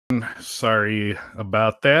Sorry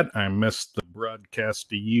about that. I missed the broadcast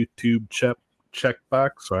to YouTube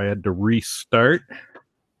checkbox, so I had to restart.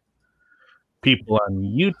 People on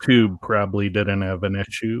YouTube probably didn't have an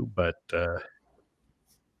issue, but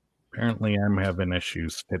apparently I'm having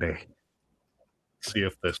issues today. Let's see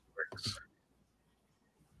if this works.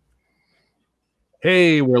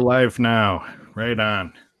 Hey, we're live now. Right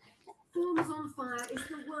on.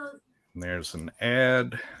 There's an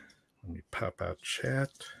ad. Let me pop out chat.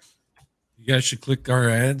 You guys should click our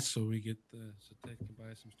ads so we get so they can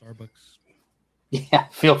buy some Starbucks. Yeah,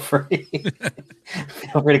 feel free.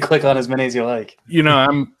 Feel free to click on as many as you like. You know,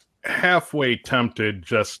 I'm halfway tempted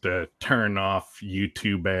just to turn off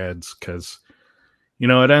YouTube ads because, you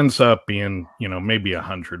know, it ends up being, you know, maybe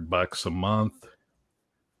 $100 a month.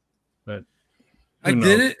 But I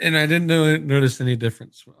did it, and I didn't notice any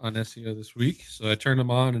difference on SEO this week. So I turned them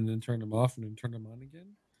on and then turned them off and then turned them on again.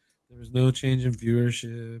 There was no change in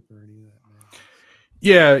viewership or any of that.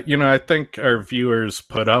 Yeah, you know, I think our viewers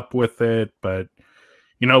put up with it, but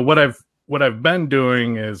you know what I've been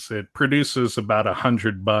doing is it produces about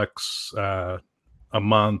 $100 a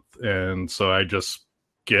month, and so I just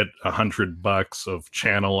get $100 of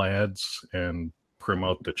channel ads and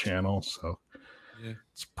promote the channel. So yeah,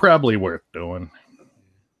 it's probably worth doing.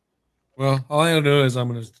 Well, all I know is I'm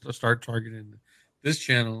going to start targeting this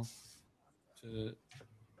channel to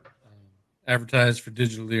advertise for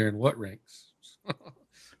Digital Ear and what ranks.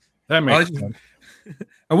 That makes sense.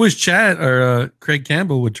 I wish Chad or Craig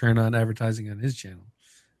Campbell would turn on advertising on his channel.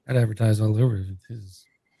 I'd advertise all over his.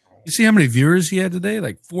 You see how many viewers he had today?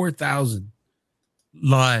 Like 4,000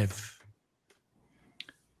 live.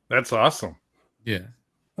 That's awesome. Yeah.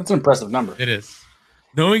 That's an impressive number. It is.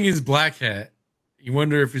 Knowing his black hat, you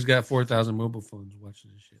wonder if he's got 4,000 mobile phones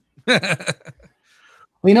watching this shit.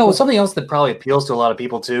 Well, you know, something else that probably appeals to a lot of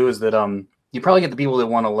people too is that you probably get the people that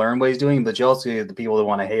want to learn what he's doing, but you also get the people that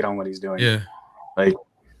want to hate on what he's doing. Yeah. Like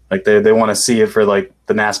they want to see it for like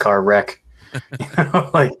the NASCAR wreck.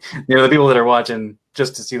 Like, you know, the people that are watching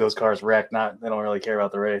just to see those cars wreck, they don't really care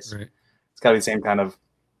about the race. Right. It's gotta be the same kind of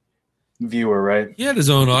viewer, right? He had his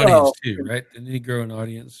own audience too, right? Didn't he grow an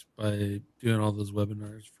audience by doing all those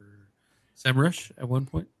webinars for SEMrush at one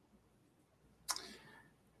point?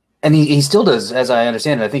 And he still does, as I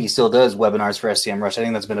understand it. I think he still does webinars for SEMrush. I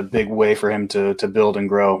think that's been a big way for him to build and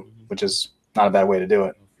grow, which is not a bad way to do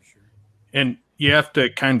it. For sure. And you have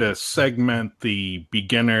to kind of segment the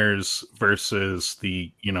beginners versus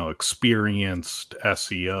the, you know, experienced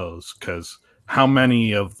SEOs, because how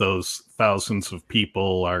many of those thousands of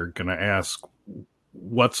people are going to ask,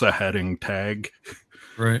 what's a heading tag?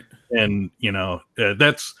 Right. And, you know,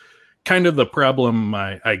 that's kind of the problem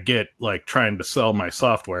I get, like trying to sell my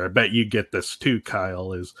software. I bet you get this too,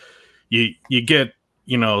 Kyle, is you get,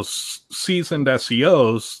 you know, seasoned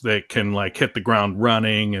SEOs that can like hit the ground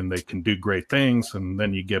running and they can do great things. And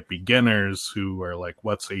then you get beginners who are like,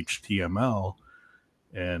 what's HTML?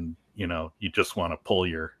 And, you know, you just want to pull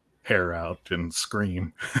your hair out and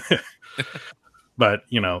scream. But,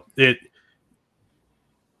 you know,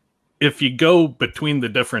 if you go between the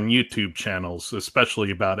different YouTube channels, especially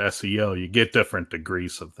about SEO, you get different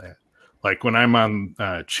degrees of that. Like when I'm on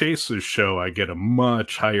Chase's show, I get a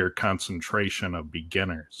much higher concentration of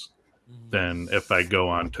beginners than if I go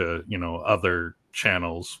on to, you know, other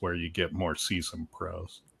channels where you get more seasoned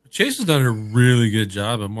pros. Chase has done a really good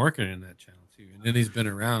job of marketing that channel too. And then he's been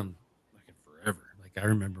around like forever. Like I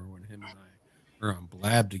remember when him and I were on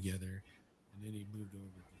Blab together, and then he moved over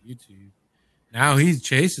to YouTube. Now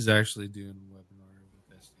Chase is actually doing a webinar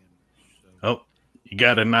with SEO. So. Oh, you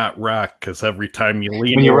got to not rock, because every time you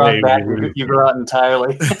lean when you away, rock back, you go out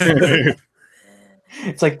entirely.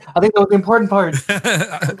 It's like, I think that was the important part.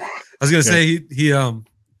 I was gonna say he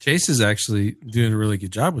Chase is actually doing a really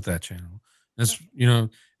good job with that channel. That's, you know,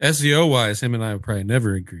 SEO wise, him and I would probably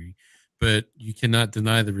never agree, but you cannot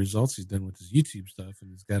deny the results he's done with his YouTube stuff,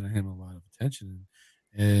 and it's gotten him a lot of attention.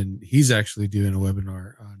 And he's actually doing a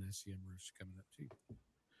webinar on SEMrush coming up too.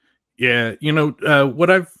 Yeah, you know, what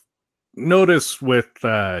I've noticed with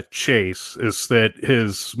Chase is that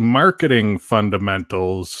his marketing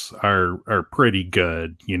fundamentals are pretty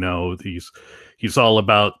good. You know, he's all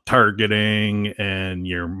about targeting and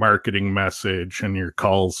your marketing message and your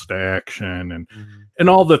calls to action and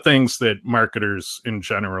all the things that marketers in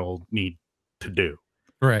general need to do.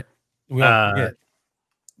 Right. We all forget.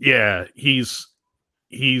 Yeah, he's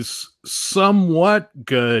somewhat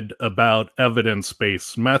good about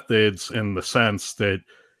evidence-based methods in the sense that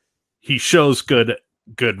he shows good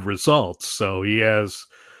results. So he has,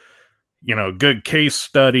 good case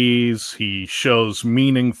studies. He shows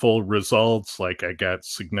meaningful results, like I got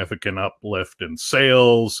significant uplift in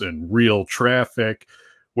sales and real traffic.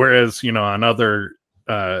 Whereas, on other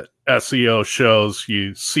SEO shows,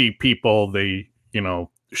 you see people, they,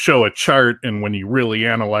 show a chart, and when you really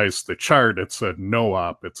analyze the chart, it's a no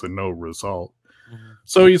op, it's a no result. Mm-hmm.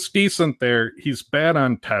 So he's decent there. He's bad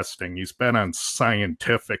on testing. He's bad on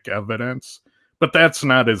scientific evidence, but that's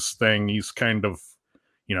not his thing. He's kind of,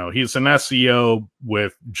 he's an SEO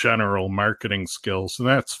with general marketing skills, and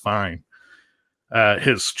that's fine.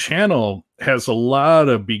 His channel has a lot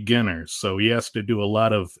of beginners, so he has to do a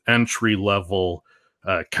lot of entry-level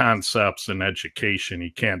concepts and education. He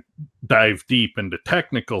can't dive deep into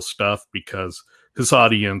technical stuff because his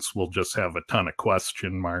audience will just have a ton of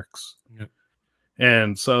question marks. Yep.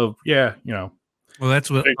 And so, yeah, Well, that's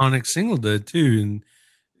what Onyx Single did, too,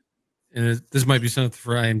 and this might be something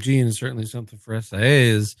for IMG and certainly something for SIA,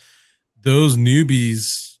 is those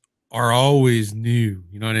newbies are always new.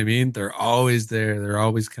 You know what I mean? They're always there. They're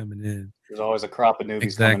always coming in. There's always a crop of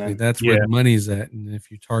newbies coming in. That's where the money's at. And if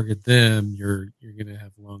you target them, you're going to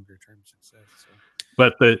have longer term success. So.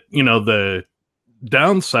 But the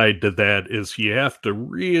downside to that is you have to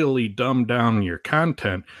really dumb down your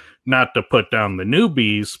content, not to put down the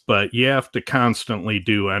newbies, but you have to constantly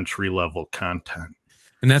do entry level content.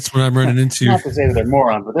 And that's what I'm running into. Not to say that they're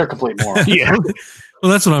morons, but they're complete morons. Yeah.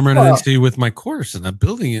 Well, that's what I'm running into with my course, and I'm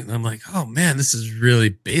building it, and I'm like, oh man, this is really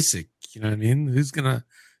basic. You know what I mean? Who's gonna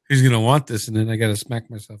want this? And then I got to smack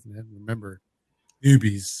myself in the head and remember,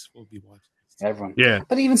 newbies will be watching this. Everyone, yeah.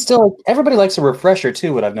 But even still, everybody likes a refresher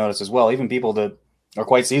too. What I've noticed as well, even people that are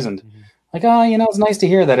quite seasoned, like, it's nice to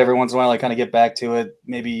hear that every once in a while I kind of get back to it.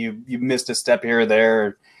 Maybe you missed a step here or there,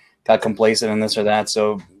 or got complacent in this or that.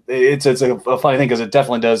 So it's a funny thing because it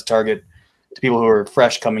definitely does target to people who are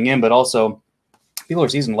fresh coming in, but also people who are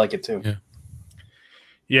seasoned like it too. Yeah.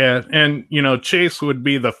 Yeah, and Chase would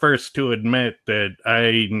be the first to admit that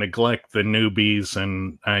I neglect the newbies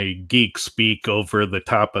and I geek speak over the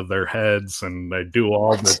top of their heads, and I do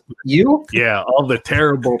all the all the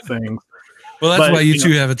terrible things. Well, that's why you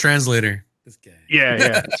two have a translator. This guy.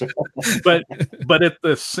 Yeah. but at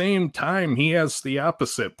the same time, he has the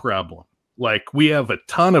opposite problem. Like, we have a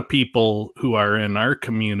ton of people who are in our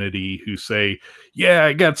community who say, yeah,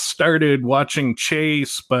 I got started watching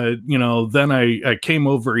Chase, but, then I came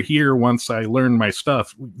over here once I learned my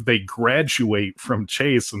stuff. They graduate from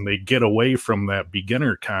Chase and they get away from that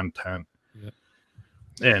beginner content.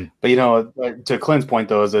 Yeah. But, to Clint's point,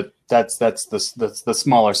 though, is that's the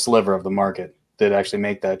smaller sliver of the market that actually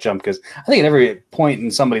make that jump. Because I think at every point in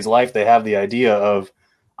somebody's life, they have the idea of,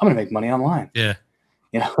 I'm going to make money online. Yeah.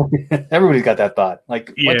 Everybody's got that thought.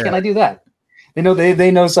 Like, why can't I do that?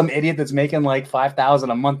 They know some idiot that's making like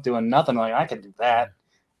 $5,000 a month doing nothing. Like, I can do that,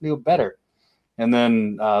 do it better. And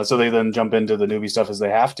then so they then jump into the newbie stuff as they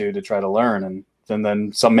have to try to learn, and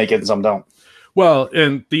then some make it and some don't. Well,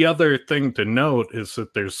 and the other thing to note is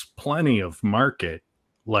that there's plenty of market.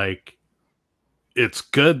 Like, it's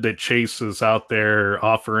good that Chase is out there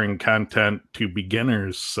offering content to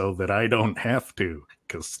beginners so that I don't have to,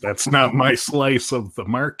 because that's not my slice of the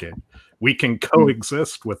market. We can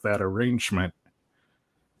coexist with that arrangement.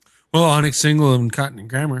 Well, Onyx Single and Cotton and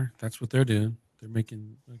Grammar, that's what they're doing. They're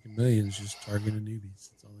making millions just targeting newbies.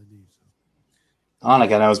 That's all they do. So.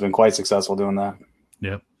 Onyx, I know, has been quite successful doing that.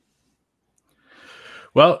 Yep.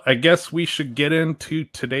 Well, I guess we should get into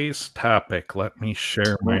today's topic. Let me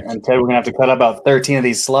share my... And Ted, we're going to have to cut about 13 of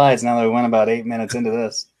these slides now that we went about 8 minutes into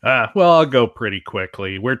this. Well, I'll go pretty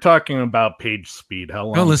quickly. We're talking about page speed. How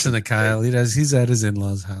long? Don't listen to Kyle. He's at his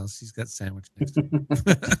in-laws' house. He's got sandwich next to him.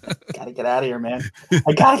 Gotta get out of here, man.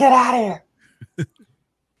 I gotta get out of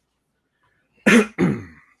here.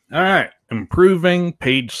 All right. Improving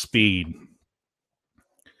page speed.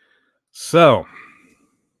 So...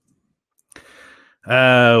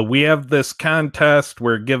 we have this contest.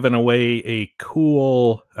 We're giving away a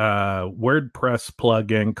cool WordPress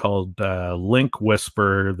plugin called Link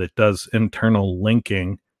Whisperer that does internal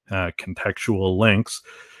linking, contextual links.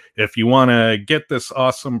 If you want to get this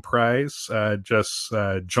awesome prize, just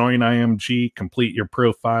join IMG, complete your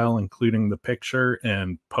profile, including the picture,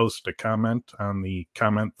 and post a comment on the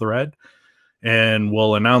comment thread. And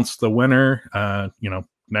we'll announce the winner,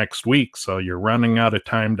 next week. So you're running out of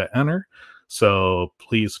time to enter. So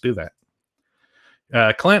please do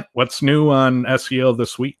that. Clint, what's new on SEO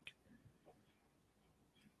this week?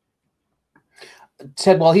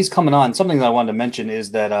 Ted, while he's coming on, something that I wanted to mention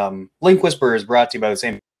is that Link Whisperer is brought to you by the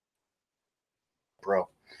same Pro.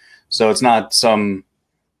 So it's not some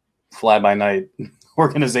fly-by-night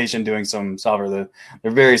organization doing some software.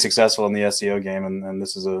 They're very successful in the SEO game, and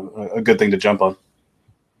this is a good thing to jump on.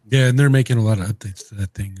 Yeah, and they're making a lot of updates to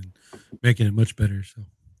that thing and making it much better. So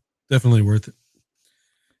definitely worth it.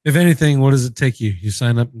 If anything, what does it take you? You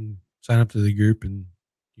sign up to the group, and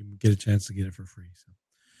you get a chance to get it for free.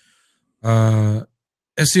 So,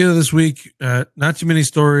 SEO this week, not too many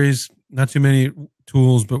stories, not too many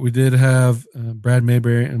tools, but we did have Brad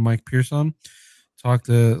Mayberry and Mike Pierce on. Talked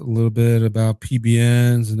a little bit about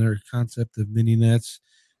PBNs and their concept of mini nets,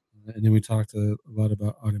 and then we talked a lot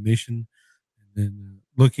about automation, and then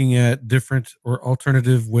looking at different or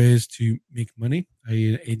alternative ways to make money.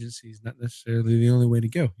 I.e., an agency is not necessarily the only way to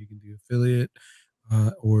go. You can do affiliate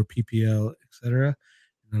or PPL, etc.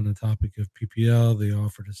 And on the topic of PPL, they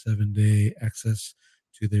offered a 7-day access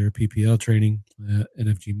to their PPL training,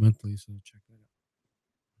 NFG Monthly. So check that out.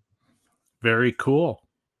 Very cool.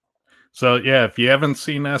 So yeah, if you haven't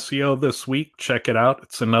seen SEO this week, check it out.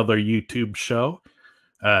 It's another YouTube show.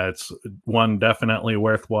 It's one definitely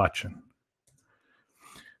worth watching.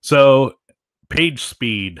 So page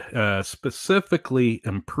speed, specifically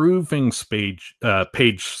improving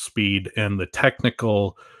page speed and the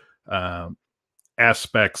technical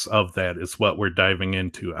aspects of that is what we're diving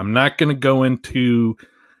into. I'm not going to go into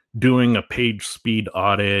doing a page speed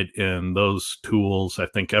audit and those tools. I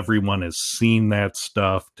think everyone has seen that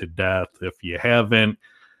stuff to death. If you haven't,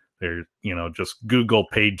 just Google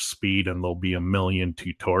page speed and there'll be a million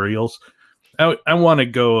tutorials. I want to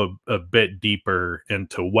go a bit deeper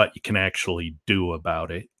into what you can actually do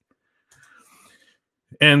about it.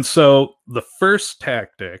 And so the first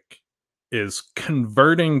tactic is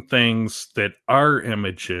converting things that are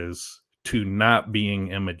images to not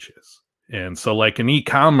being images. And so like in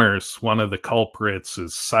e-commerce, one of the culprits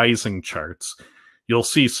is sizing charts. You'll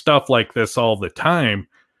see stuff like this all the time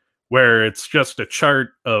where it's just a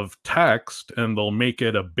chart of text and they'll make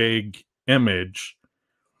it a big image.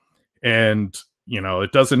 And,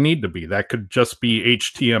 it doesn't need to be. That could just be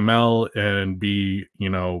HTML and be,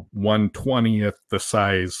 1/20th the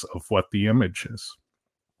size of what the image is.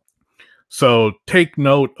 So take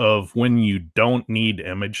note of when you don't need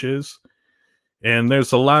images. And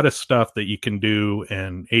there's a lot of stuff that you can do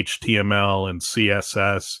in HTML and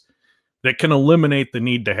CSS that can eliminate the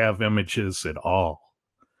need to have images at all.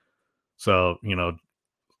 So,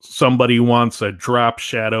 somebody wants a drop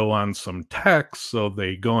shadow on some text, so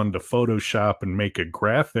they go into Photoshop and make a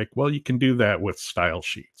graphic. Well, you can do that with style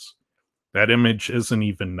sheets. That image isn't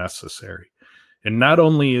even necessary. And not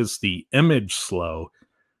only is the image slow,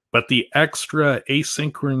 but the extra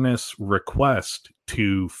asynchronous request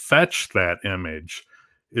to fetch that image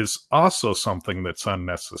is also something that's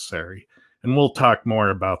unnecessary. And we'll talk more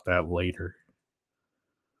about that later.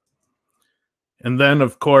 And then,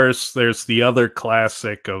 of course, there's the other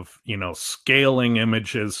classic of, scaling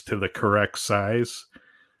images to the correct size.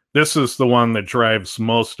 This is the one that drives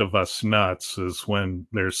most of us nuts, is when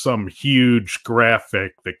there's some huge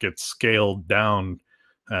graphic that gets scaled down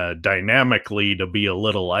dynamically to be a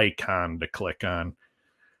little icon to click on.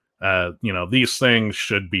 These things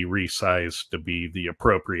should be resized to be the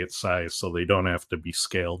appropriate size so they don't have to be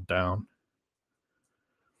scaled down.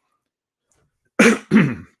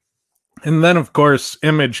 And then, of course,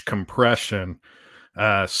 image compression.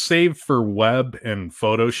 Save for Web and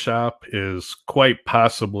Photoshop is quite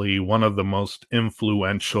possibly one of the most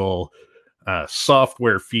influential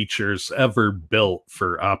software features ever built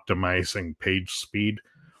for optimizing page speed.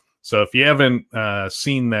 So if you haven't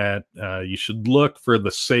seen that, you should look for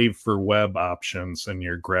the Save for Web options in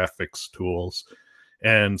your graphics tools.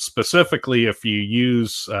 And specifically, if you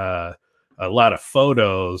use a lot of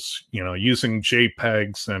photos, using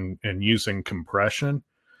JPEGs and using compression,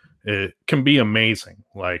 it can be amazing.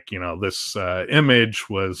 Like, this image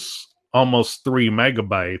was almost 3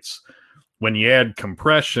 megabytes. When you add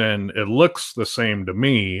compression, it looks the same to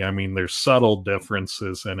me. I mean, there's subtle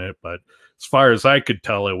differences in it, but as far as I could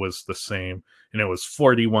tell, it was the same. And it was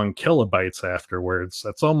 41 kilobytes afterwards.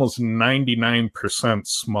 That's almost 99%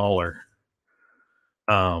 smaller.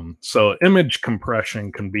 So image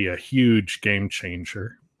compression can be a huge game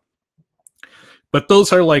changer. But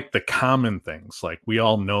those are like the common things. Like, we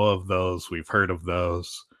all know of those. We've heard of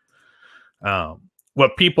those.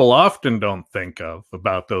 What people often don't think of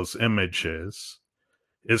about those images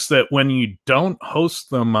is that when you don't host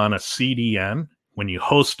them on a CDN, when you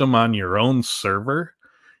host them on your own server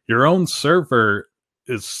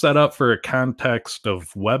is set up for a context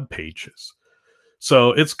of web pages.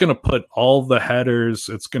 So it's going to put all the headers,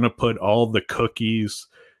 it's going to put all the cookies,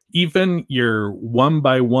 even your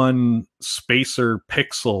 1x1 spacer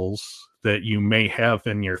pixels that you may have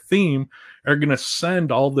in your theme are going to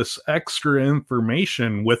send all this extra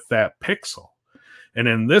information with that pixel. And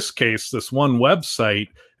in this case, this one website,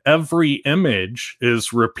 every image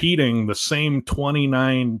is repeating the same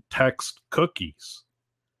 29 text cookies.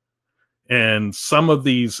 And some of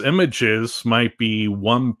these images might be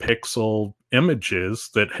 1 pixel images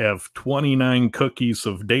that have 29 cookies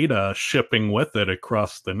of data shipping with it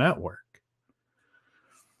across the network.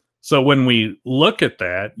 So when we look at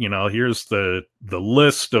that, here's the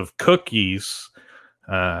list of cookies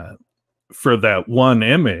for that one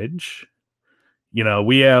image.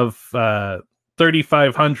 We have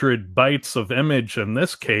 3,500 bytes of image in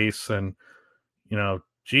this case, and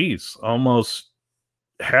geez, almost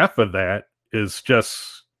half of that is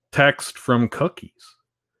just text from cookies.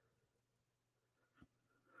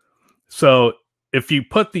 So if you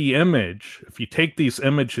take these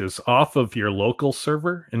images off of your local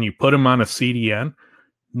server and you put them on a CDN,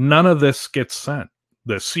 none of this gets sent.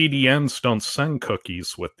 The CDNs don't send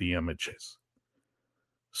cookies with the images.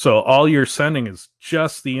 So all you're sending is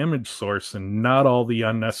just the image source and not all the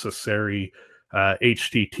unnecessary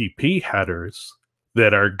HTTP headers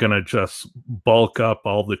that are going to just bulk up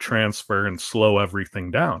all the transfer and slow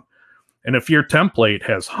everything down. And if your template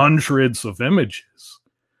has hundreds of images,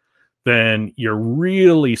 then you're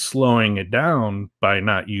really slowing it down by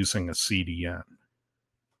not using a CDN.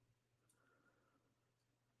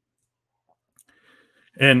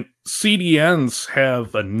 And CDNs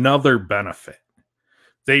have another benefit.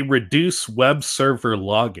 They reduce web server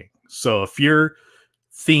logging. So if your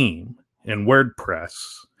theme in WordPress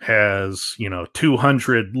has,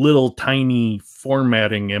 200 little tiny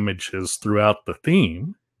formatting images throughout the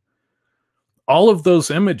theme, all of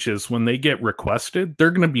those images, when they get requested,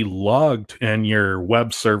 they're going to be logged in your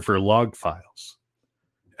web server log files.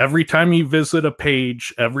 Every time you visit a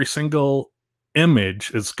page, every single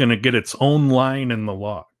image is going to get its own line in the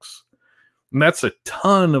logs. And that's a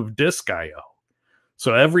ton of disk I/O.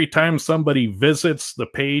 So every time somebody visits the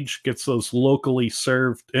page, gets those locally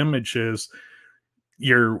served images,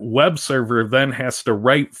 your web server then has to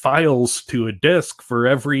write files to a disk for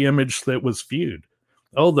every image that was viewed.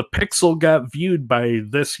 Oh, the pixel got viewed by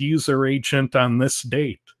this user agent on this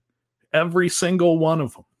date. Every single one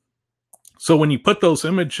of them. So when you put those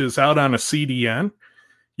images out on a CDN,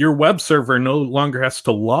 your web server no longer has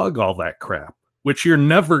to log all that crap, which you're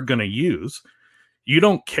never going to use. You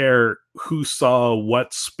don't care who saw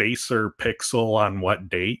what spacer pixel on what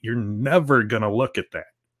date. You're never going to look at that.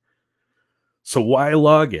 So why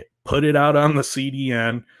log it? Put it out on the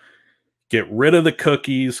CDN. Get rid of the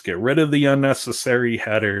cookies, get rid of the unnecessary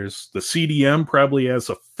headers. The CDN probably has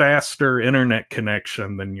a faster internet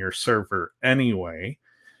connection than your server anyway,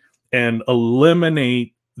 and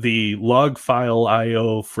eliminate the log file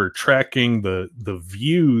I/O for tracking the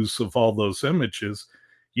views of all those images.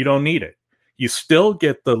 You don't need it. You still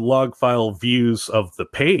get the log file views of the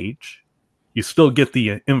page. You still get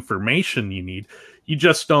the information you need. You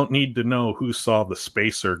just don't need to know who saw the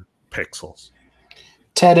spacer pixels.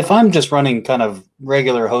 Ted, if I'm just running kind of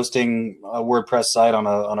regular hosting a WordPress site on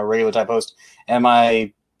a regular type host, am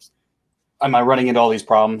I running into all these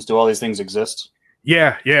problems? Do all these things exist?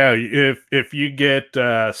 Yeah. If you get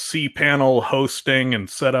cPanel hosting and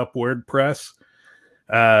set up WordPress,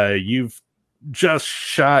 you've just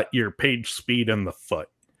shot your page speed in the foot.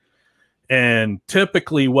 And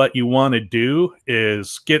typically what you want to do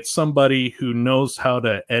is get somebody who knows how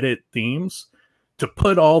to edit themes to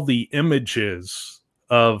put all the images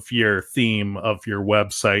of your theme, of your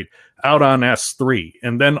website out on S3.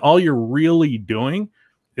 And then all you're really doing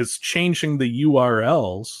is changing the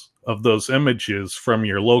URLs of those images from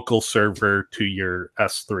your local server to your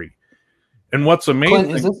S3. And what's amazing...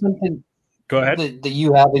 Clint, is this something go ahead. that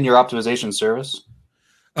you have in your optimization service?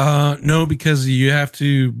 No, because you have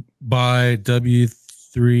to buy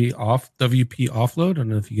WP offload. I don't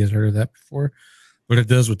know if you guys heard of that before. What it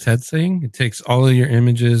does, what Ted's saying, it takes all of your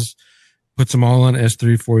images, puts them all on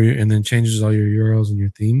S3 for you, and then changes all your URLs and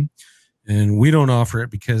your theme. And we don't offer it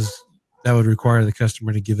because that would require the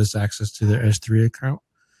customer to give us access to their S3 account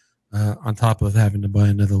on top of having to buy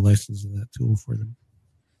another license of that tool for them.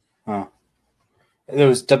 Huh. There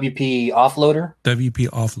was WP Offloader? WP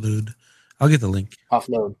Offload. I'll get the link.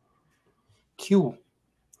 Offload. Q.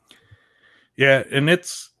 Yeah, and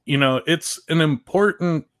it's an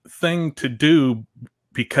important thing to do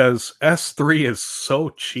because S3 is so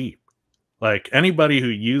cheap. Like anybody who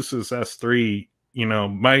uses S3,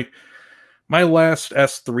 my last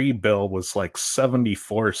S3 bill was like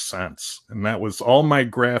 74 cents. And that was all my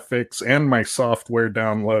graphics and my software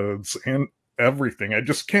downloads and everything. I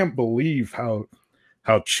just can't believe how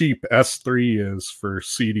cheap S3 is for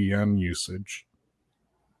CDN usage.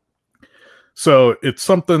 So it's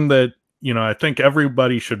something that, I think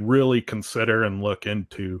everybody should really consider and look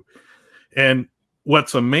into. And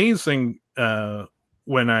what's amazing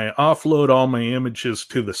when I offload all my images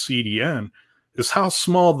to the CDN is how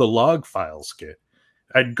small the log files get.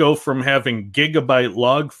 I'd go from having gigabyte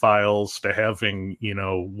log files to having,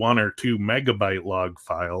 1 or 2 megabyte log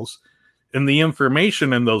files. And the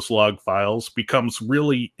information in those log files becomes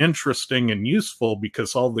really interesting and useful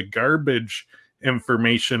because all the garbage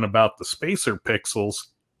information about the spacer pixels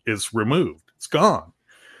is removed. It's gone.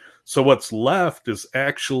 So what's left is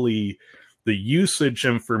actually the usage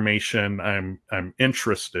information I'm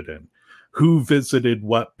interested in. Who visited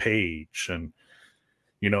what page, and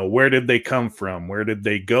where did they come from? Where did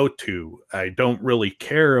they go to? I don't really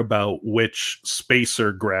care about which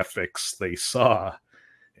spacer graphics they saw.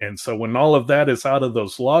 And so when all of that is out of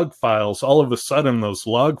those log files, all of a sudden those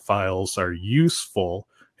log files are useful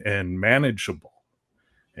and manageable.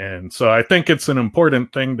 And so I think it's an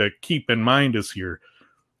important thing to keep in mind as your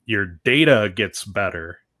data gets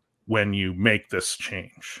better when you make this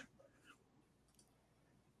change.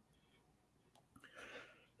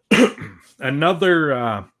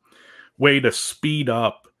 Another way to speed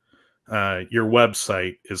up your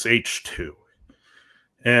website is H2.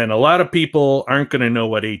 And a lot of people aren't going to know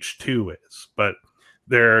what H2 is, but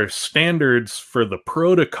there are standards for the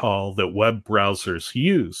protocol that web browsers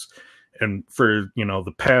use. And for,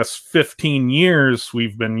 the past 15 years,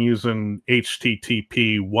 we've been using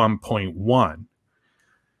HTTP 1.1.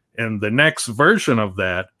 And the next version of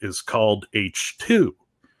that is called H2.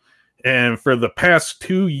 And for the past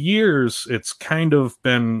 2 years, it's kind of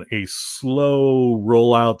been a slow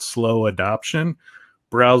rollout, slow adoption.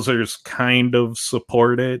 Browsers kind of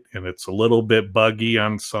support it, and it's a little bit buggy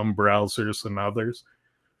on some browsers and others.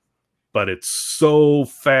 But it's so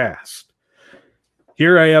fast.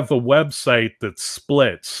 Here I have a website that's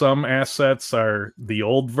split. Some assets are the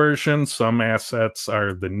old version, some assets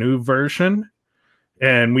are the new version.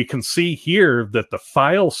 And we can see here that the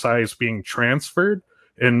file size being transferred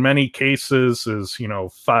in many cases is,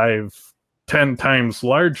 5-10 times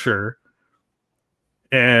larger.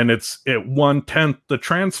 And it's at 1/10 the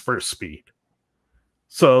transfer speed.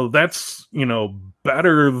 So that's,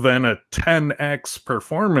 better than a 10x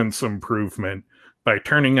performance improvement by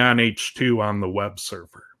turning on H2 on the web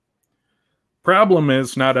server. Problem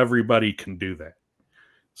is, not everybody can do that.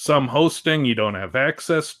 Some hosting, you don't have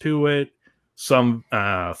access to it. Some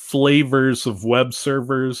flavors of web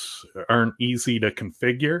servers aren't easy to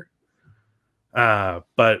configure.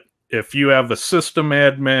 But if you have a system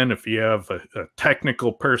admin, if you have a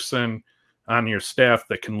technical person on your staff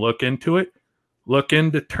that can look into it, look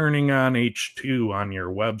into turning on H2 on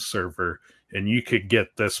your web server, and you could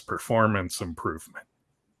get this performance improvement.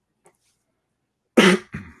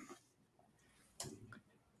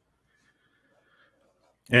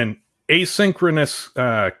 And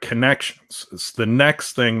asynchronous connections is the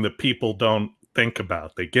next thing that people don't think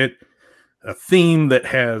about. They get a theme that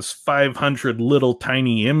has 500 little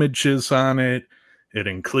tiny images on it. It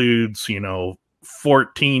includes,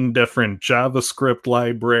 14 different JavaScript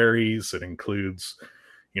libraries. It includes,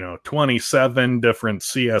 27 different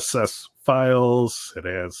CSS files. It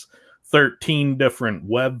has 13 different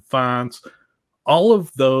web fonts. All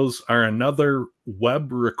of those are another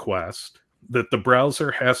web request that the browser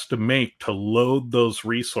has to make to load those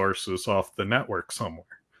resources off the network somewhere.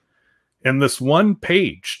 And this one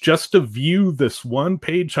page, just to view this one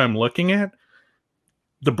page I'm looking at,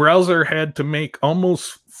 the browser had to make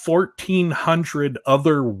almost 1,400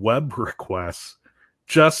 other web requests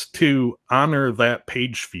just to honor that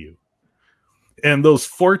page view. And those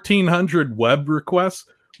 1,400 web requests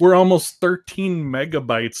were almost 13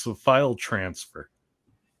 megabytes of file transfer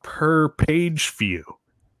per page view.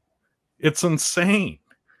 It's insane.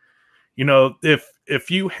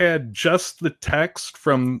 If you had just the text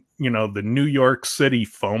from, the New York City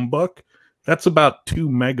phone book, that's about 2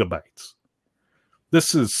 megabytes.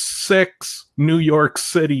 This is 6 New York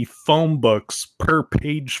City phone books per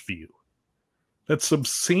page view. That's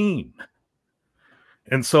obscene.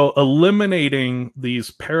 And so eliminating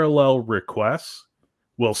these parallel requests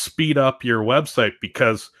will speed up your website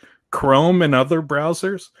because Chrome and other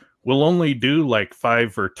browsers will only do like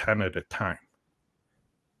 5 or 10 at a time.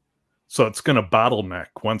 So it's going to bottleneck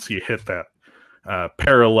once you hit that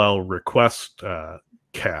parallel request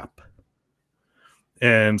cap.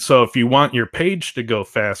 And so if you want your page to go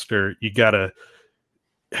faster, you got to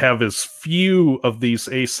have as few of these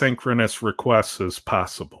asynchronous requests as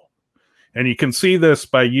possible. And you can see this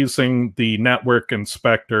by using the network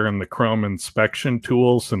inspector and the Chrome inspection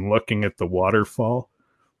tools and looking at the waterfall.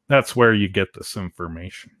 That's where you get this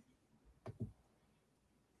information.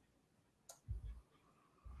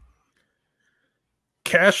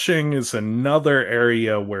 caching is another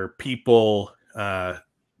area where people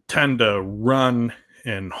tend to run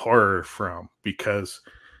in horror from, because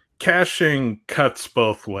caching cuts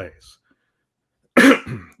both ways.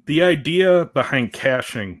 The idea behind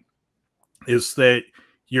caching is that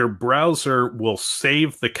your browser will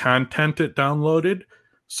save the content it downloaded,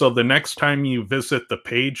 so the next time you visit the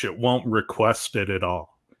page, it won't request it at all.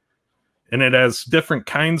 And it has different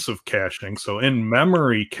kinds of caching. So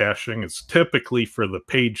in-memory caching is typically for the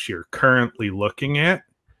page you're currently looking at.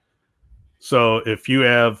 So if you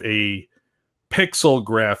have a pixel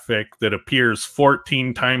graphic that appears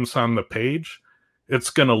 14 times on the page,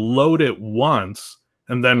 it's going to load it once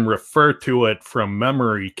and then refer to it from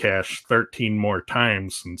memory cache 13 more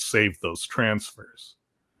times and save those transfers.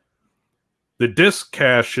 The disk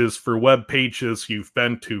cache is for web pages you've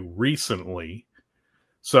been to recently.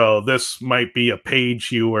 So this might be a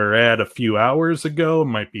page you were at a few hours ago, it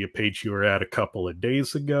might be a page you were at a couple of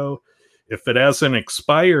days ago. If it hasn't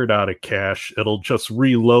expired out of cache, it'll just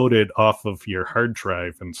reload it off of your hard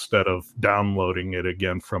drive instead of downloading it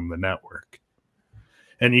again from the network.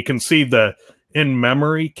 And you can see the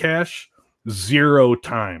in-memory cache, 0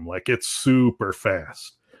 time, like it's super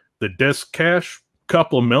fast. The disk cache,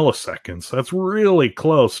 couple milliseconds. That's really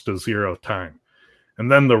close to 0 time. And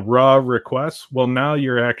then the raw requests, well, now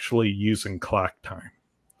you're actually using clock time.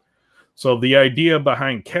 So the idea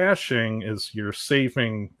behind caching is you're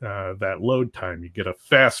saving that load time. You get a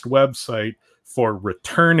fast website for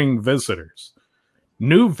returning visitors.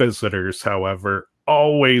 New visitors, however,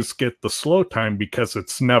 always get the slow time because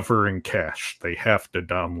it's never in cache. They have to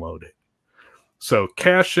download it. So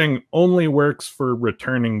caching only works for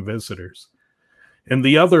returning visitors. And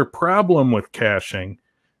the other problem with caching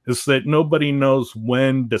is that nobody knows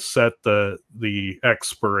when to set the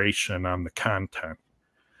expiration on the content.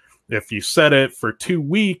 If you set it for 2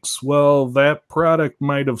 weeks, well, that product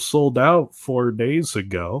might have sold out 4 days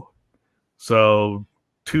ago. So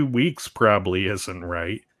 2 weeks probably isn't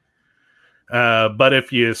right. But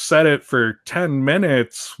if you set it for 10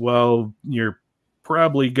 minutes, well, you're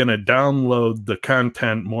probably going to download the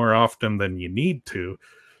content more often than you need to.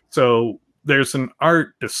 So there's an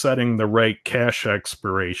art to setting the right cache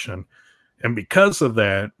expiration. And because of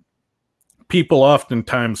that, people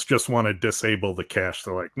oftentimes just want to disable the cache.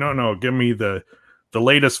 They're like, no, give me the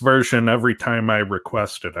latest version every time I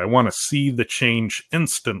request it. I want to see the change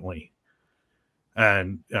instantly.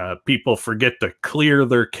 And people forget to clear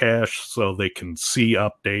their cache so they can see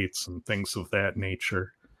updates and things of that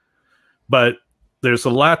nature. But there's a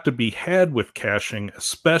lot to be had with caching,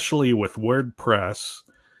 especially with WordPress,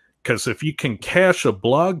 because if you can cache a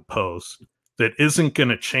blog post that isn't going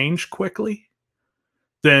to change quickly,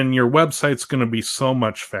 then your website's going to be so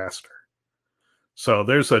much faster. So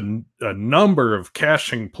there's a number of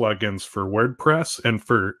caching plugins for WordPress, and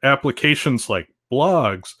for applications like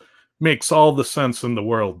blogs, makes all the sense in the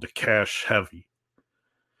world to cache heavy.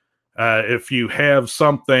 If you have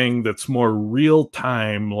something that's more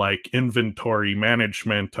real-time, like inventory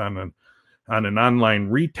management on an online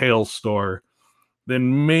retail store,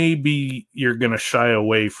 then maybe you're going to shy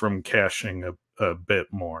away from caching a bit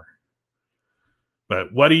more.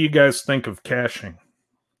 But what do you guys think of caching?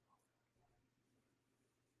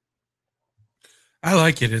 I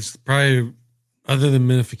like it. It's probably, other than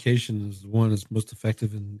minification, is the one that's most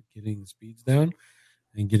effective in getting the speeds down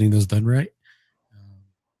and getting those done right.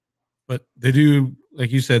 But they do,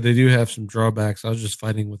 like you said, they do have some drawbacks. I was just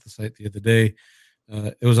fighting with the site the other day.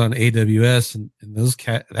 It was on AWS, and those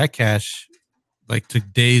that cache like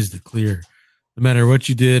took days to clear. No matter what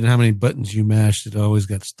you did and how many buttons you mashed, it always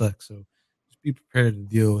got stuck. So just be prepared to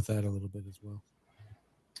deal with that a little bit as well.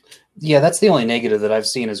 Yeah, that's the only negative that I've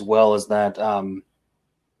seen as well, is that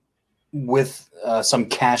with some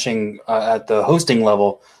caching at the hosting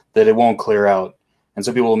level, that it won't clear out. And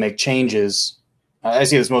so people will make changes. I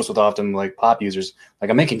see this most with often like pop users. Like,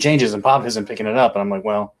 I'm making changes and pop isn't picking it up. And I'm like,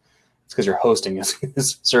 well, it's because your hosting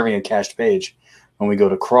is serving a cached page when we go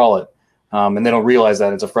to crawl it. And they don't realize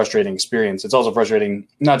that it's a frustrating experience. It's also frustrating,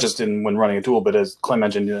 not just when running a tool, but as Clem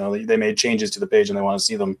mentioned, they made changes to the page and they want to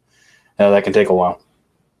see them. That can take a while.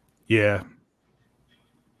 Yeah.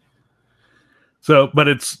 So, but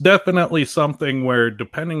it's definitely something where,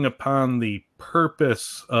 depending upon the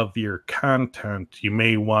purpose of your content, you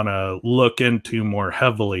may want to look into more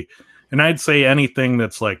heavily. And I'd say anything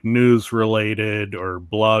that's like news related or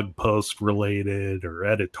blog post related or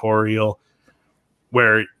editorial,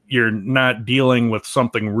 where you're not dealing with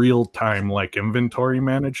something real time like inventory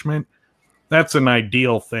management, that's an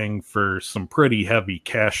ideal thing for some pretty heavy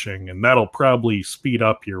caching, and that'll probably speed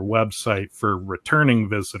up your website for returning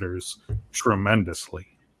visitors tremendously.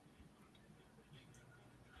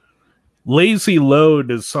 lazy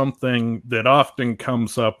load is something that often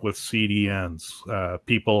comes up with CDNs.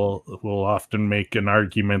 People will often make an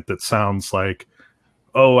argument that sounds like,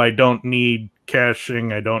 oh, I don't need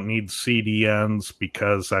caching, I don't need CDNs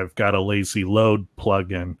because I've got a lazy load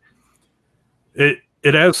plugin. It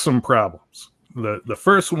has some problems. The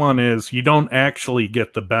first one is you don't actually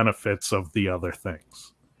get the benefits of the other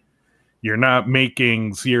things. You're not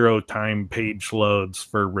making zero-time page loads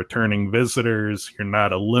for returning visitors. You're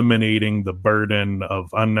not eliminating the burden of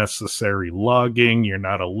unnecessary logging. You're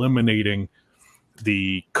not eliminating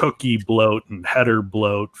the cookie bloat and header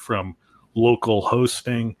bloat from local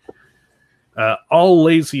hosting. All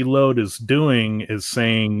lazy load is doing is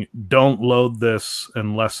saying, don't load this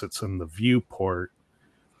unless it's in the viewport.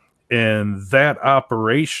 And that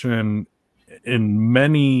operation in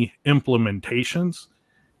many implementations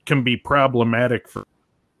can be problematic for.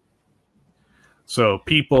 So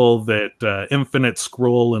people that infinite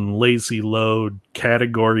scroll and lazy load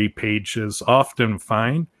category pages often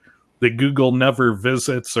find that Google never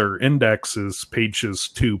visits or indexes pages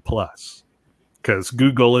 2+, because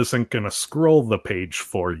Google isn't going to scroll the page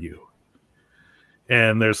for you.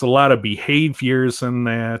 And there's a lot of behaviors in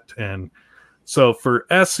that. And so for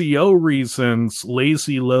SEO reasons,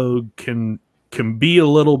 lazy load can be a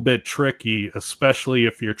little bit tricky, especially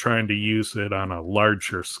if you're trying to use it on a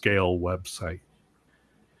larger scale website.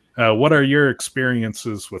 What are your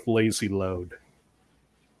experiences with lazy load?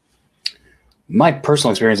 My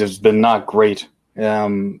personal experience has been not great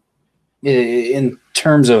in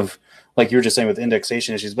terms of, like you were just saying, with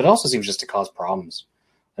indexation issues, but it also seems just to cause problems.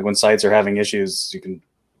 Like when sites are having issues,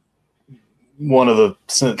 one of the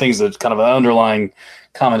things that's kind of an underlying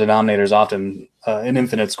common denominator is often an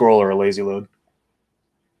infinite scroll or a lazy load.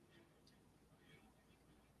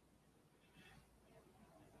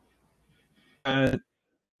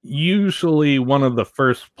 Usually one of the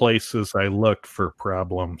first places I look for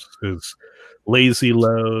problems is lazy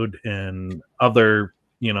load and other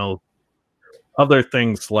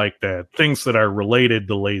things like that, things that are related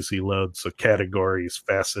to lazy load. So categories,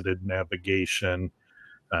 faceted navigation,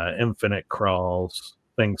 infinite crawls,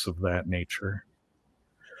 things of that nature.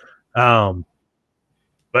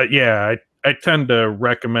 But yeah, I tend to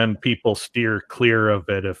recommend people steer clear of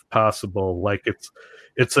it if possible. Like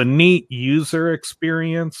it's a neat user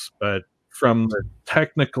experience, but from the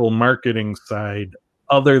technical marketing side,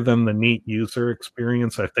 other than the neat user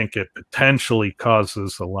experience, I think it potentially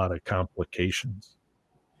causes a lot of complications.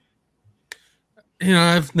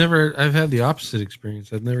 I've had the opposite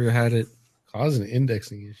experience. I've never had it cause an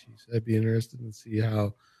indexing issue. So I'd be interested to see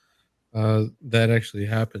how that actually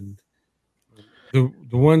happened. The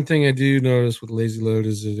one thing I do notice with lazy load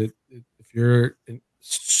is that if you're a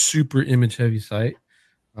super image heavy site,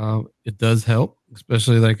 it does help,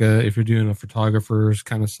 especially like if you're doing a photographer's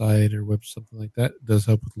kind of site or web, something like that. It does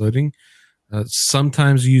help with loading.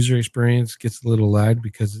 Sometimes user experience gets a little lagged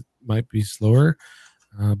because it might be slower,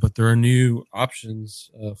 but there are new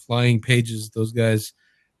options, flying pages. Those guys,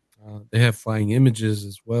 they have flying images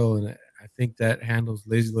as well, and I think that handles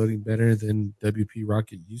lazy loading better than WP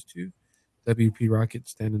Rocket used to. WP Rocket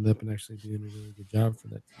standing up and actually doing a really good job for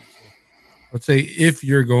that too. So I would say if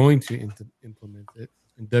you're going to implement it,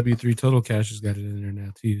 and W3 Total Cache has got it in there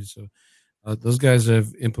now too. So those guys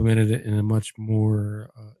have implemented it in a much more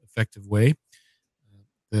effective way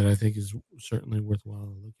that I think is certainly worthwhile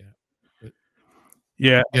to look at. But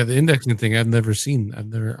yeah, the indexing thing I can't say that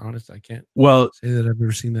I've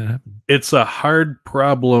ever seen that happen. It's a hard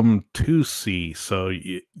problem to see. So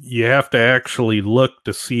you have to actually look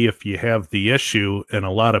to see if you have the issue, and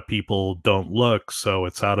a lot of people don't look, so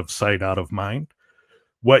it's out of sight, out of mind.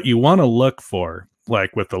 What you want to look for,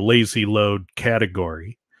 like with the lazy load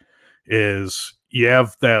category, is you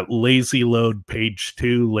have that lazy load page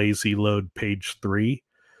 2, lazy load page 3.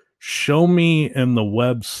 Show me in the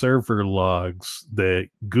web server logs that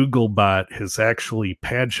Googlebot has actually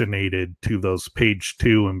paginated to those page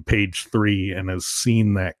 2 and page 3 and has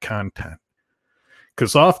seen that content.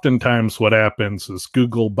 Because oftentimes what happens is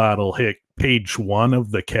Googlebot will hit page 1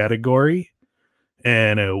 of the category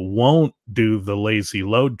and it won't do the lazy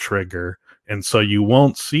load trigger. And so you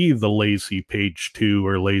won't see the lazy page 2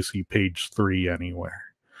 or lazy page 3 anywhere.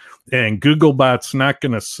 And Googlebot's not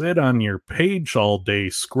going to sit on your page all day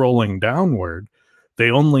scrolling downward.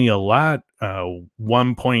 They only allot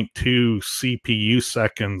 1.2 CPU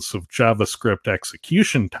seconds of JavaScript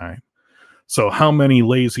execution time. So how many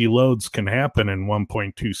lazy loads can happen in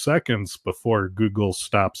 1.2 seconds before Google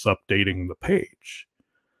stops updating the page?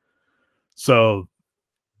 So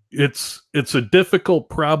it's a difficult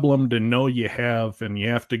problem to know you have, and you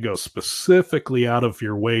have to go specifically out of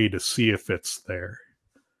your way to see if it's there.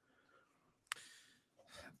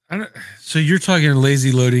 So you're talking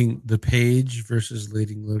lazy loading the page versus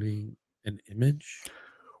lazy loading an image?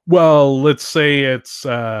 Well, let's say it's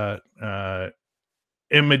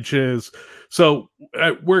images. So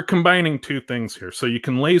we're combining two things here. So you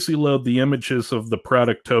can lazy load the images of the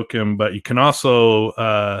product token, but you can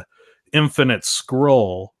also infinite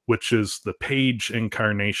scroll, which is the page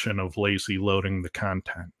incarnation of lazy loading the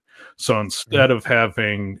content. So instead of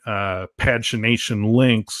having pagination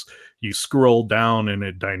links, you scroll down and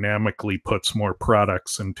it dynamically puts more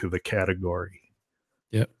products into the category.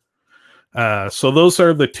 Yep. So those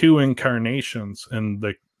are the two incarnations. And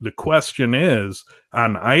the question is,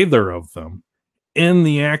 on either of them, in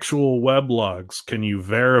the actual weblogs, can you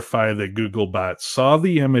verify that Googlebot saw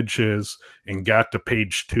the images and got to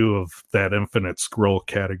page 2 of that infinite scroll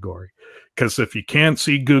category? Because if you can't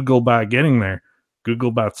see Googlebot getting there,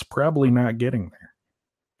 Googlebot's probably not getting there.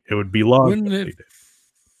 It would be log Wouldn't it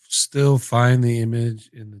still find the image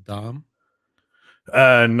in the DOM?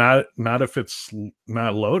 Not if it's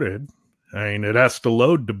not loaded. I mean, it has to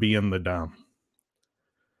load to be in the DOM.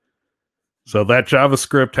 So that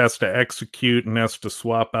JavaScript has to execute and has to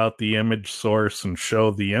swap out the image source and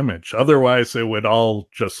show the image. Otherwise, it would all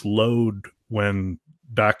just load when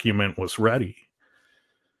document was ready.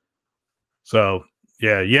 So,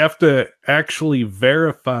 yeah, you have to actually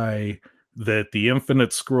verify that the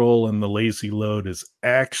infinite scroll and the lazy load is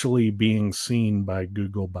actually being seen by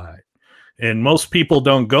Googlebot. And most people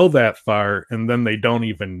don't go that far, and then they don't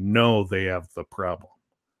even know they have the problem.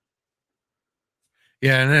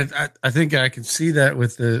 Yeah, and I think I can see that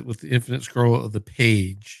with the infinite scroll of the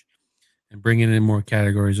page and bringing in more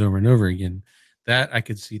categories over and over again. That I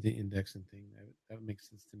could see the indexing thing. That makes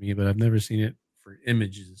sense to me, but I've never seen it for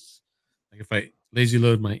images. Like if I lazy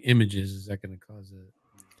load my images, is that going to cause a?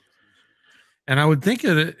 And I would think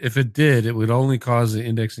that if it did, it would only cause an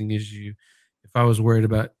indexing issue if I was worried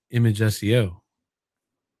about image SEO.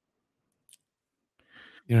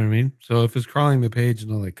 You know what I mean? So if it's crawling the page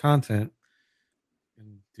and all that content,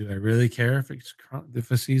 do I really care if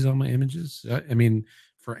it sees all my images? I mean,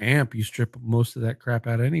 for AMP, you strip most of that crap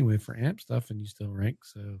out anyway for AMP stuff, and you still rank.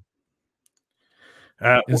 So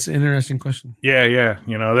it's an interesting question. Yeah.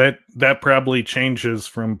 You know, that probably changes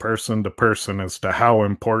from person to person as to how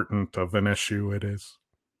important of an issue it is.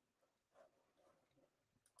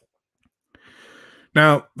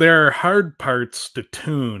 Now, there are hard parts to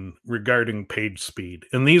tune regarding page speed,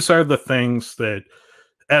 and these are the things that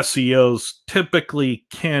SEOs typically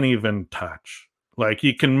can't even touch. Like,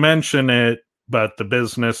 you can mention it, but the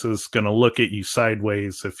business is going to look at you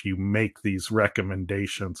sideways if you make these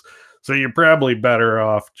recommendations. So you're probably better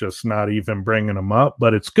off just not even bringing them up,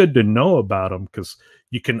 but it's good to know about them because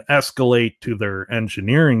you can escalate to their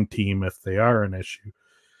engineering team if they are an issue.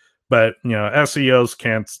 But, you know, SEOs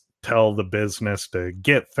can't tell the business to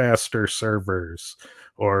get faster servers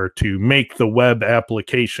or to make the web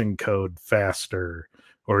application code faster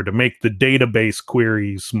or to make the database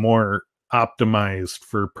queries more optimized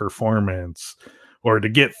for performance or to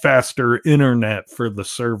get faster internet for the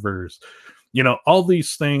servers. You know, all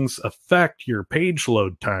these things affect your page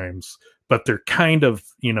load times, but they're kind of,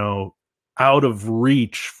 you know, out of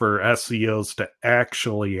reach for SEOs to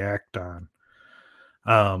actually act on.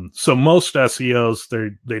 So most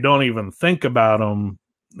SEOs, they don't even think about them,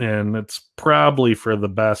 and it's probably for the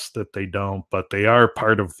best that they don't, but they are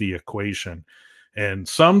part of the equation. And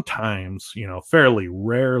sometimes, you know, fairly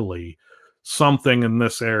rarely, something in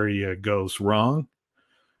this area goes wrong.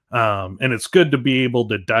 And it's good to be able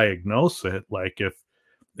to diagnose it. Like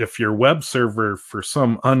if your web server for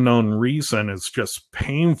some unknown reason is just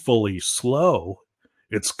painfully slow,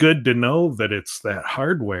 it's good to know that it's that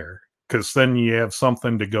hardware, because then you have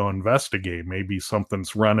something to go investigate. Maybe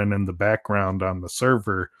something's running in the background on the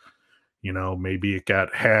server. You know, maybe it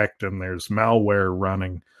got hacked and there's malware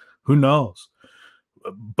running. Who knows?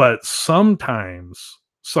 But sometimes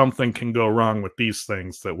something can go wrong with these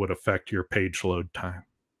things that would affect your page load time.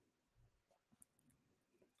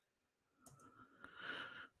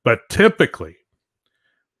 But typically,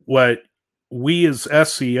 what we as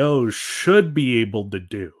SEOs should be able to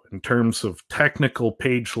do in terms of technical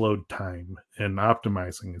page load time and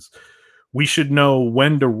optimizing is we should know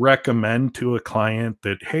when to recommend to a client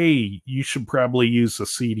that, hey, you should probably use a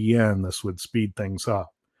CDN. This would speed things up.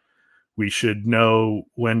 We should know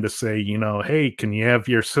when to say, you know, hey, can you have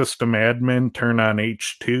your system admin turn on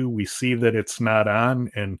H2? We see that it's not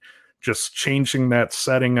on, and just changing that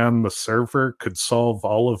setting on the server could solve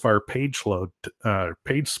all of our page load,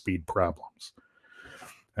 page speed problems.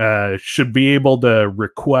 Should be able to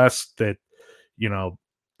request that, you know,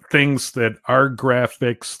 things that are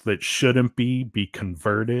graphics that shouldn't be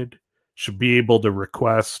converted. should be able to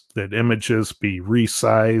request that images be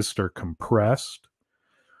resized or compressed.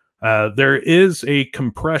 There is a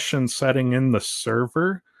compression setting in the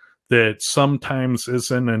server that sometimes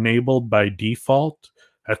isn't enabled by default.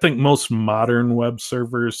 I think most modern web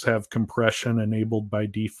servers have compression enabled by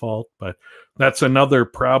default, but that's another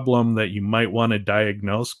problem that you might want to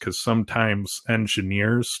diagnose, because sometimes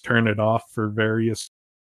engineers turn it off for various,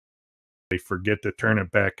 they forget to turn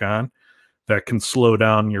it back on. That can slow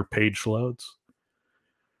down your page loads.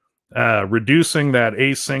 Reducing that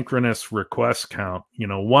asynchronous request count.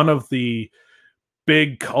 One of the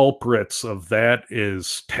big culprits of that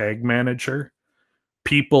is Tag Manager.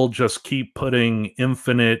 People just keep putting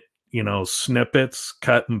infinite, snippets,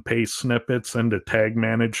 cut and paste snippets into Tag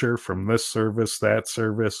Manager from this service, that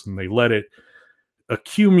service, and they let it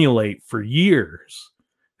accumulate for years.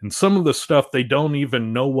 And some of the stuff, they don't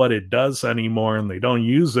even know what it does anymore, and they don't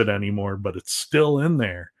use it anymore, but it's still in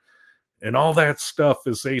there. And all that stuff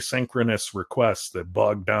is asynchronous requests that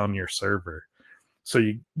bog down your server. So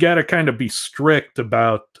you got to kind of be strict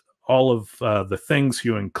about all of the things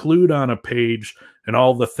you include on a page and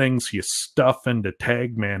all the things you stuff into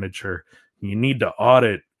Tag Manager. You need to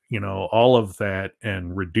audit, all of that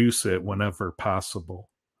and reduce it whenever possible.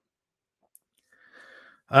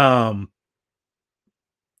 And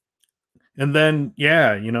then,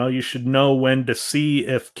 you should know when to see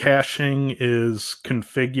if caching is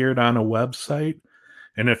configured on a website.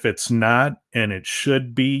 And if it's not, and it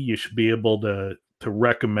should be, you should be able to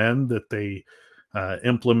recommend that they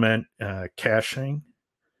implement caching.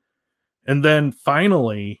 And then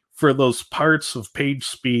finally, for those parts of page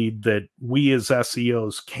speed that we as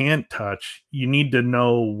SEOs can't touch, you need to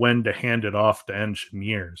know when to hand it off to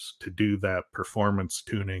engineers to do that performance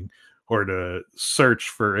tuning or to search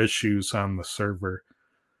for issues on the server.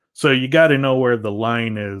 So you got to know where the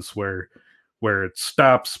line is, where it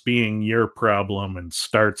stops being your problem and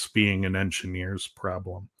starts being an engineer's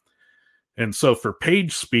problem. And so for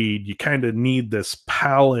page speed, you kind of need this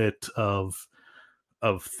palette of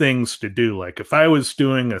things to do. Like if I was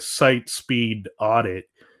doing a site speed audit,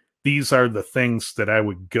 these are the things that I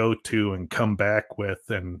would go to and come back with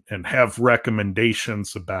and have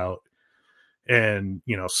recommendations about. And,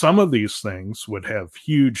 some of these things would have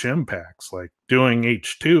huge impacts, like doing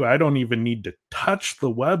H2. I don't even need to touch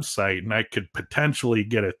the website, and I could potentially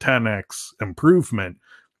get a 10x improvement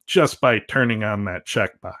just by turning on that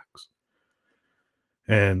checkbox.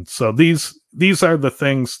 And so these are the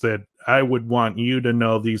things that I would want you to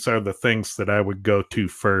know. These are the things that I would go to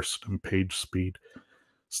first in page speed.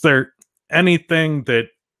 Is there anything that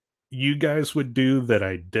you guys would do that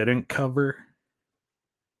I didn't cover?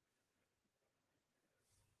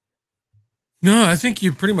 No, I think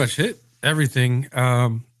you pretty much hit everything.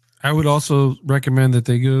 I would also recommend that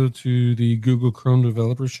they go to the Google Chrome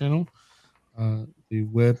developers channel.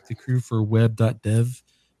 The crew for web.dev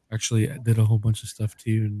actually did a whole bunch of stuff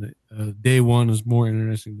too. And day one is more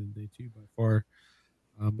interesting than day two by far.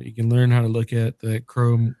 But you can learn how to look at the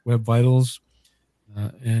Chrome Web Vitals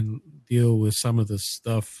and deal with some of the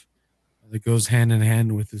stuff that goes hand in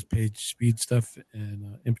hand with this page speed stuff.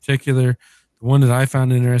 And in particular, the one that I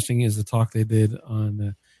found interesting is the talk they did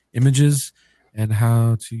on images and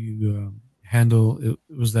how to handle it.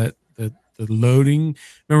 Was that the loading?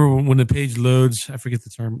 Remember when the page loads? I forget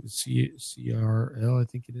the term. CRL, I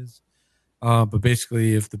think it is. But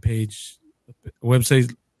basically, if the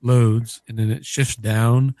website loads and then it shifts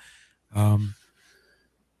down,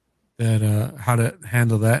 that how to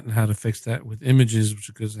handle that and how to fix that with images,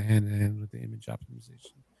 which goes hand in hand with the image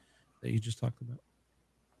optimization that you just talked about.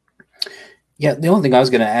 Yeah, the only thing I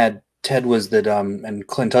was going to add, Ted, was that, and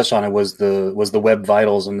Clint touched on it, was the Web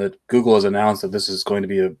Vitals, and that Google has announced that this is going to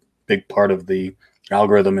be a big part of the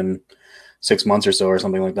algorithm in 6 months or so, or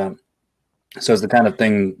something like that. So it's the kind of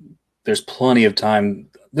thing. There's plenty of time.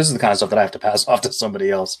 This is the kind of stuff that I have to pass off to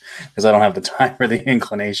somebody else because I don't have the time or the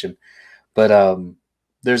inclination. But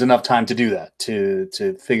there's enough time to do that, to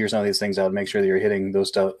figure some of these things out and make sure that you're hitting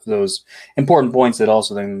those important points that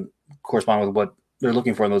also then correspond with what they're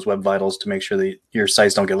looking for in those Web Vitals to make sure that your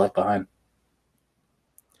sites don't get left behind.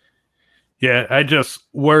 Yeah, I just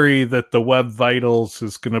worry that the Web Vitals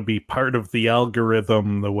is going to be part of the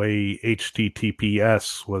algorithm the way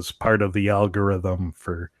HTTPS was part of the algorithm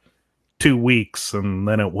for 2 weeks and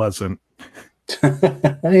then it wasn't.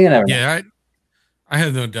 Yeah, I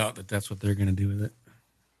have no doubt that that's what they're going to do with it.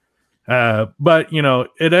 But,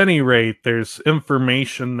 at any rate, there's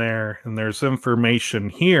information there and there's information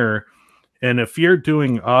here. And if you're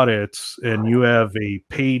doing audits and you have a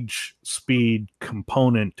page speed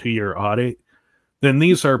component to your audit, then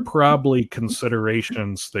these are probably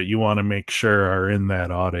considerations that you want to make sure are in that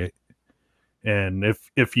audit. And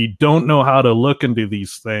if you don't know how to look into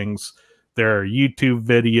these things, there are YouTube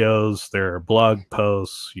videos, there are blog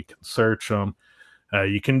posts, you can search them.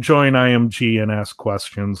 You can join IMG and ask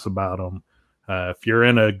questions about them. If you're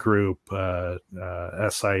in a group,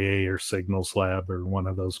 SIA or Signals Lab or one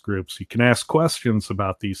of those groups, you can ask questions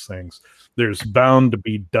about these things. There's bound to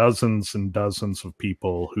be dozens and dozens of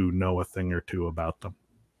people who know a thing or two about them.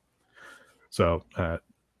 So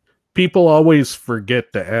people always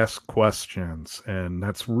forget to ask questions, and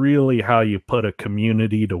that's really how you put a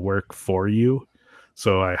community to work for you.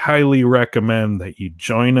 So I highly recommend that you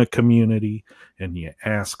join a community and you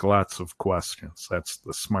ask lots of questions. That's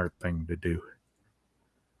the smart thing to do.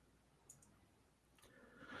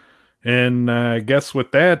 And I guess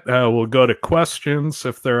with that, we'll go to questions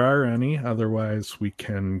if there are any. Otherwise, we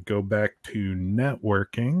can go back to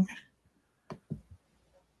networking.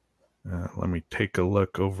 Let me take a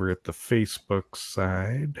look over at the Facebook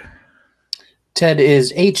side. Ted,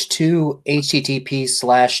 is H2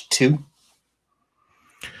 HTTP/2?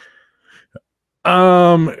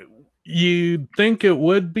 You'd think it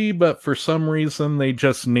would be, but for some reason they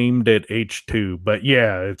just named it H2. But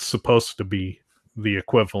yeah, it's supposed to be the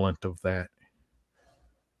equivalent of that.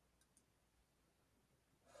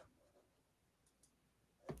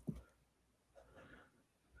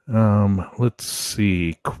 Let's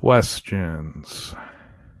see. Questions.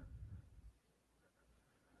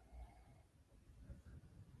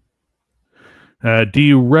 Do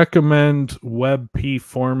you recommend WebP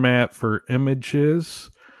format for images?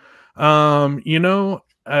 You know,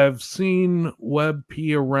 I've seen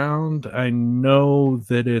WebP around. I know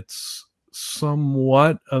that it's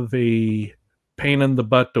somewhat of a pain in the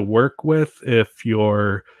butt to work with if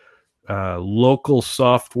your local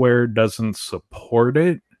software doesn't support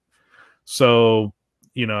it. So,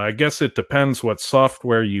 you know, I guess it depends what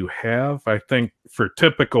software you have. I think for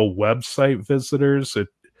typical website visitors, it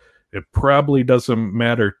probably doesn't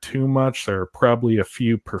matter too much. There are probably a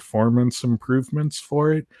few performance improvements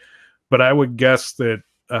for it. But I would guess that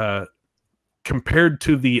compared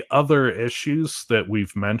to the other issues that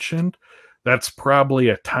we've mentioned, that's probably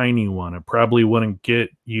a tiny one. It probably wouldn't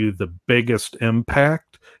get you the biggest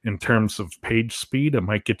impact in terms of page speed. It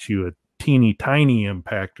might get you a teeny tiny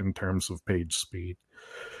impact in terms of page speed.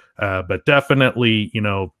 But definitely, you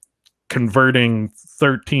know, converting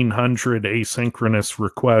 1,300 asynchronous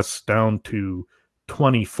requests down to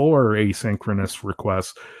 24 asynchronous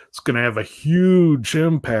requests, it's going to have a huge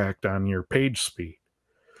impact on your page speed.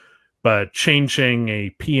 But changing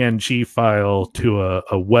a PNG file to a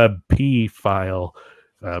WebP file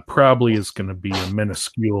probably is going to be a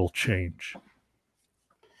minuscule change.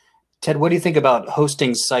 Ted, what do you think about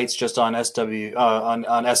hosting sites just on SW on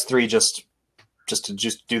S3 just to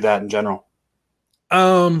do that in general?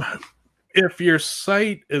 If your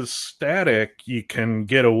site is static, you can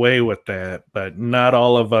get away with that, but not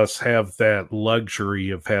all of us have that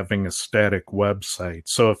luxury of having a static website.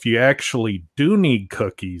 So if you actually do need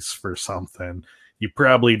cookies for something, you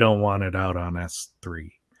probably don't want it out on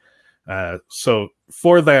S3. So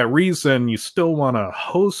for that reason, you still want to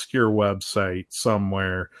host your website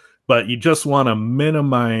somewhere, but you just want to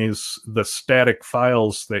minimize the static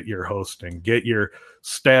files that you're hosting. Get your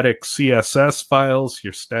static CSS files,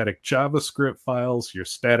 your static JavaScript files, your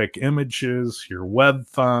static images, your web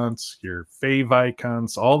fonts, your fave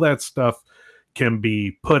icons, all that stuff can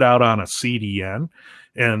be put out on a CDN.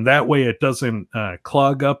 And that way it doesn't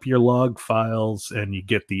clog up your log files, and you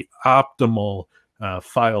get the optimal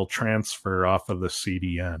file transfer off of the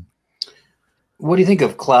CDN. What do you think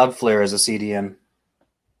of Cloudflare as a CDN?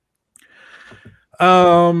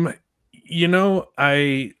 You know,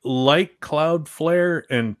 I like Cloudflare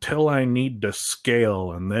until I need to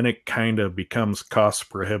scale, and then it kind of becomes cost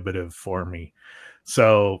prohibitive for me.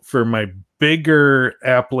 So for my bigger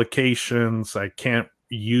applications, I can't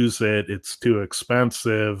use it. It's too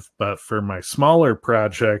expensive. But for my smaller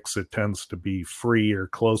projects, it tends to be free or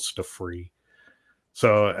close to free.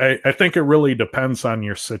 So I think it really depends on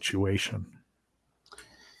your situation.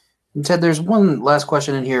 And Ted, there's one last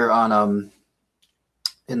question in here on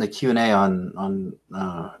in the Q&A on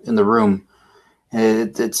in the room.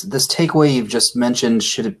 It's this takeaway you've just mentioned.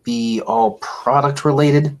 Should it be all product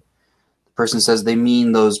related? The person says they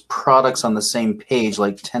mean those products on the same page,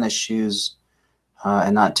 like tennis shoes,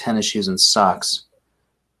 and not tennis shoes and socks.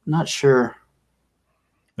 I'm not sure.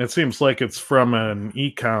 It seems like it's from an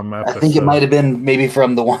ecom episode. I think it might have been maybe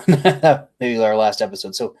from the one, maybe our last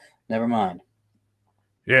episode. So never mind.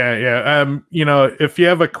 Yeah. You know, if you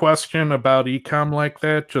have a question about ecom like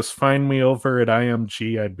that, just find me over at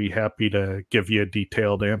IMG. I'd be happy to give you a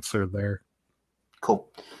detailed answer there. Cool.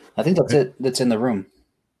 I think that's it. That's in the room.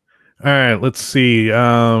 All right, let's see.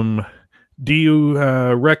 Do you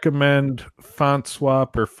recommend font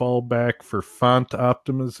swap or fallback for font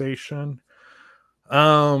optimization?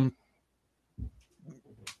 Um,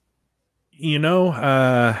 you know,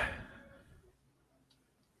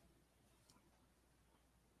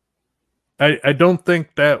 I don't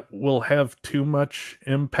think that will have too much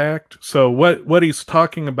impact. So what he's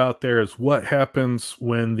talking about there is what happens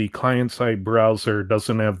when the client-side browser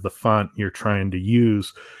doesn't have the font you're trying to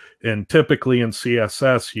use. And typically in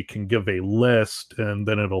CSS, you can give a list and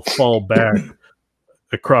then it'll fall back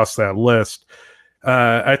across that list.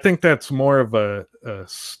 I think that's more of a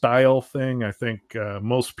style thing. I think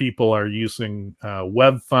most people are using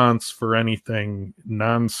web fonts for anything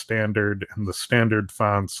non-standard, and the standard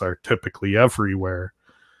fonts are typically everywhere.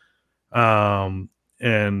 And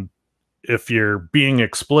if you're being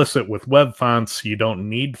explicit with web fonts, you don't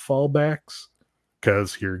need fallbacks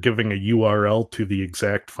because you're giving a URL to the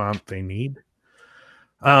exact font they need.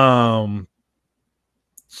 So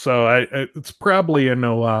it's probably a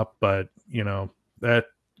no-op, but you know, that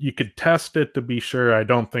you could test it to be sure. I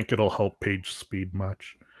don't think it'll help page speed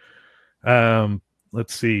much.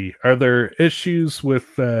 Let's see. Are there issues with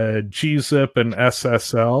gzip and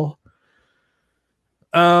SSL?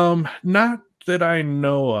 Not that I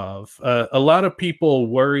know of. A lot of people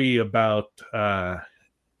worry about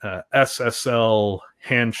SSL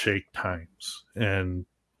handshake times, and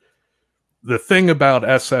the thing about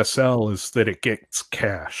SSL is that it gets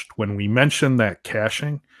cached. When we mention that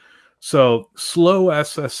caching, so slow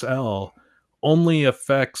SSL only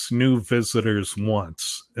affects new visitors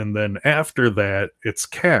once, and then after that, it's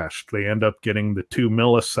cached. They end up getting the 2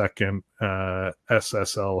 millisecond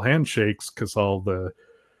SSL handshakes because all the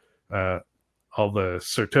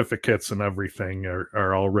certificates and everything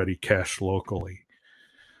are already cached locally.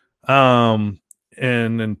 And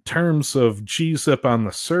in terms of gzip on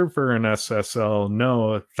the server and SSL,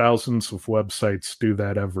 no, thousands of websites do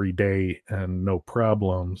that every day and no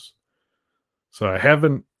problems. So I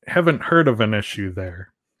haven't heard of an issue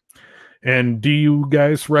there. And do you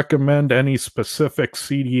guys recommend any specific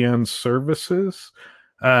CDN services?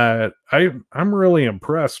 I'm really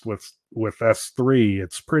impressed with S3.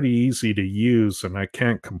 It's pretty easy to use, and I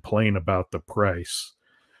can't complain about the price.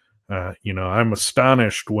 You know, I'm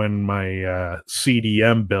astonished when my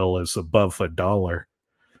CDM bill is above $1.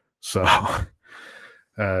 So,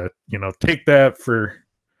 you know, take that for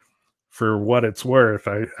what it's worth.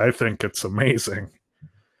 I think it's amazing.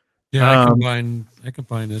 Yeah, I combine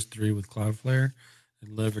S3 with Cloudflare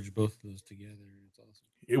and leverage both of those together. It's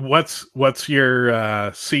awesome. What's your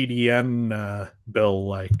CDN bill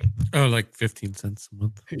like? Oh, like 15 cents a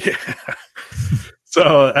month. Yeah.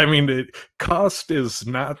 So, I mean, cost is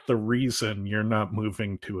not the reason you're not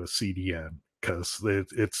moving to a CDN, because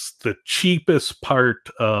it's the cheapest part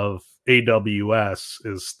of AWS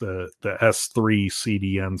is the S3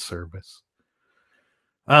 CDN service.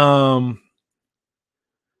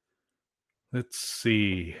 Let's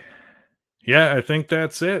see. Yeah, I think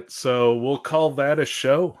that's it. So we'll call that a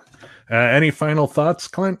show. Any final thoughts,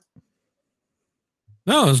 Clint?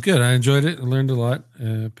 No, it was good. I enjoyed it. I learned a lot.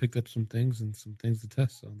 Picked up some things and some things to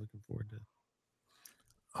test. So I'm looking forward to it.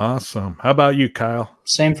 Awesome. How about you, Kyle?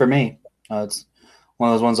 Same for me. It's one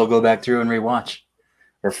of those ones I'll go back through and rewatch,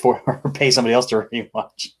 or pay somebody else to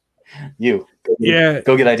rewatch.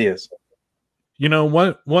 Go get ideas. You know,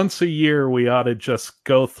 once a year we ought to just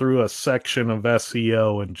go through a section of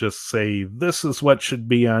SEO and just say, this is what should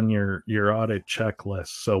be on your audit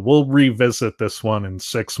checklist. So we'll revisit this one in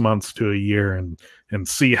 6 months to a year and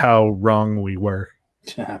see how wrong we were.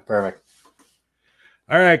 Perfect.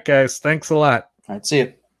 All right, guys. Thanks a lot. All right. See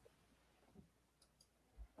you.